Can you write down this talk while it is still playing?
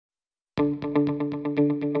Hello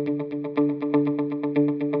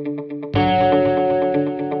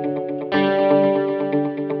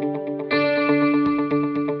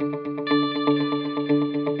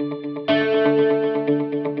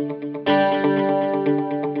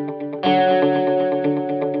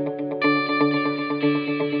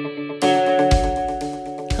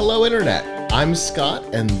Internet, I'm Scott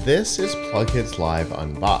and this is Plugkits Live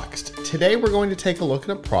Unboxed. Today we're going to take a look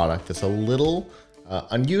at a product that's a little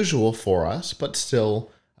unusual for us, but still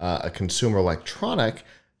a consumer electronic.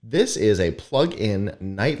 This is a plug-in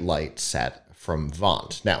nightlight set from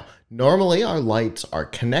Vaunt. Now, normally our lights are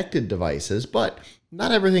connected devices, but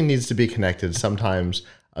not everything needs to be connected. Sometimes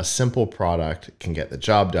a simple product can get the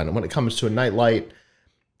job done. And when it comes to a nightlight,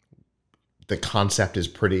 the concept is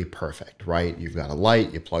pretty perfect, right? You've got a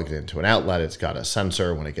light, you plug it into an outlet, it's got a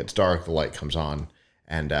sensor. When it gets dark, the light comes on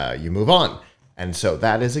and you move on. And so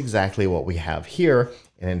that is exactly what we have here.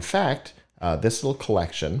 And in fact, this little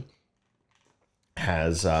collection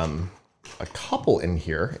has a couple in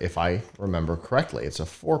here, if I remember correctly. It's a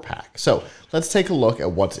 4-pack. So let's take a look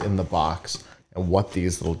at what's in the box and what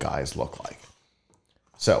these little guys look like.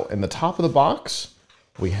 So in the top of the box,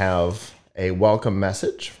 we have a welcome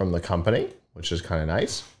message from the company, which is kind of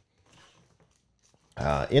nice.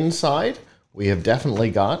 Inside, we have definitely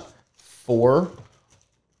got 4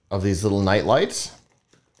 of these little night lights,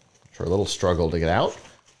 which are a little struggle to get out.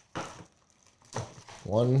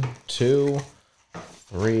 1, 2,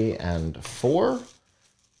 3, and 4.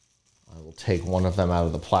 I will take one of them out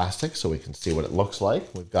of the plastic so we can see what it looks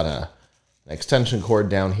like. We've got an extension cord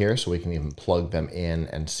down here so we can even plug them in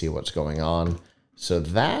and see what's going on. So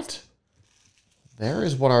there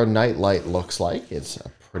is what our night light looks like. It's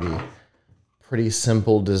a pretty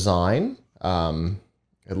simple design.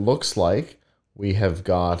 It looks like we have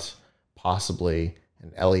got possibly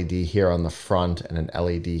an LED here on the front and an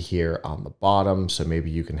LED here on the bottom. So maybe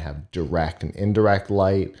you can have direct and indirect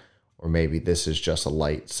light, or maybe this is just a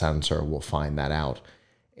light sensor. We'll find that out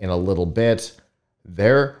in a little bit.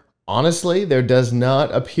 Honestly, there does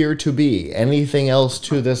not appear to be anything else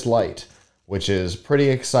to this light, which is pretty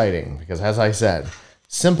exciting because, as I said,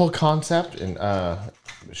 simple concept and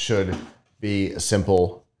should be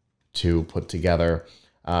simple to put together.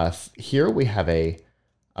 Here we have a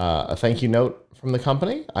thank you note from the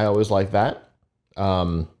company. I always like that.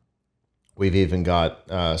 We've even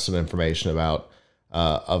got some information about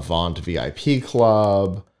a Vaunt VIP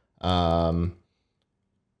club,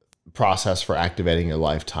 process for activating your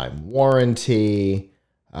lifetime warranty,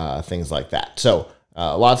 things like that. So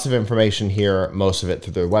lots of information here, most of it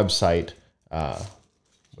through their website,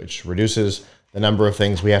 which reduces the number of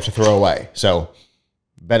things we have to throw away. So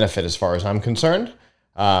benefit as far as I'm concerned.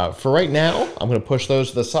 For right now, I'm going to push those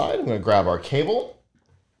to the side. I'm going to grab our cable.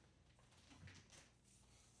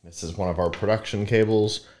 This is one of our production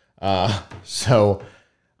cables. So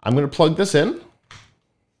I'm going to plug this in.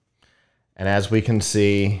 And as we can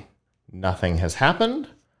see, nothing has happened.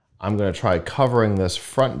 I'm going to try covering this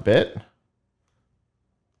front bit.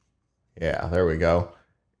 Yeah, there we go.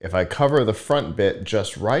 If I cover the front bit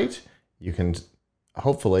just right,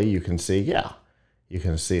 hopefully you can see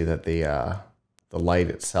that the light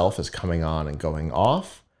itself is coming on and going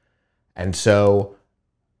off. And so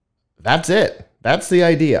that's it. That's the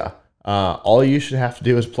idea. All you should have to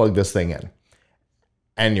do is plug this thing in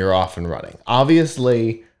and you're off and running.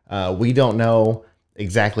 Obviously, we don't know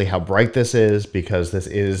exactly how bright this is because this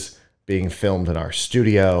is being filmed in our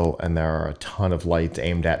studio and there are a ton of lights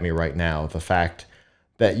aimed at me right now. The fact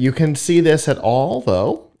that you can see this at all,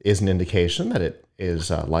 though, is an indication that it is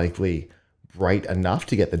likely bright enough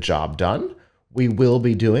to get the job done. We will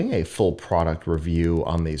be doing a full product review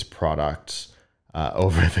on these products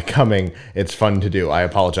over the coming... It's fun to do. I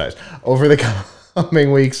apologize. Over the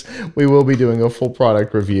coming weeks, we will be doing a full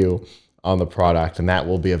product review on the product, and that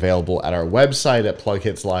will be available at our website at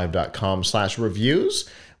plugkitslive.com/reviews.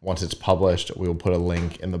 Once it's published, we will put a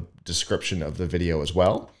link in the description of the video as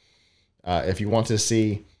well. If you want to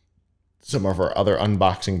see some of our other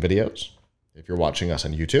unboxing videos, if you're watching us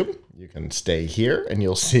on YouTube, you can stay here and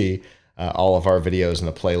you'll see all of our videos in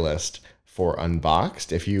a playlist for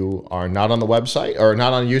Unboxed. If you are not on the website or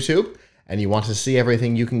not on YouTube and you want to see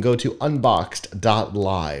everything, you can go to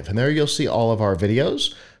unboxed.live. And there you'll see all of our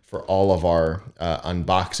videos for all of our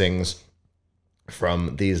unboxings,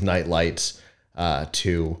 from these night lights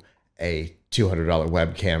to a $200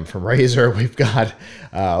 webcam from Razer. We've got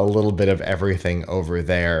a little bit of everything over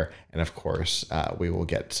there. And of course, we will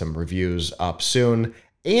get some reviews up soon.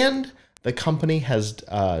 And the company has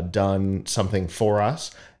done something for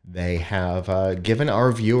us. They have given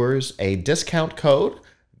our viewers a discount code.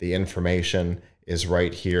 The information is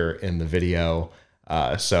right here in the video.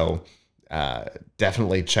 So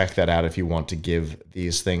definitely check that out if you want to give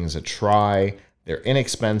these things a try. They're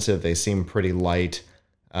inexpensive. They seem pretty light,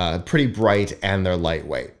 pretty bright, and they're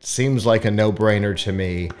lightweight. Seems like a no-brainer to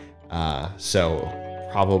me. So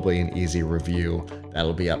probably an easy review.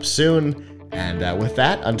 That'll be up soon. And with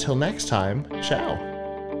that, until next time, ciao.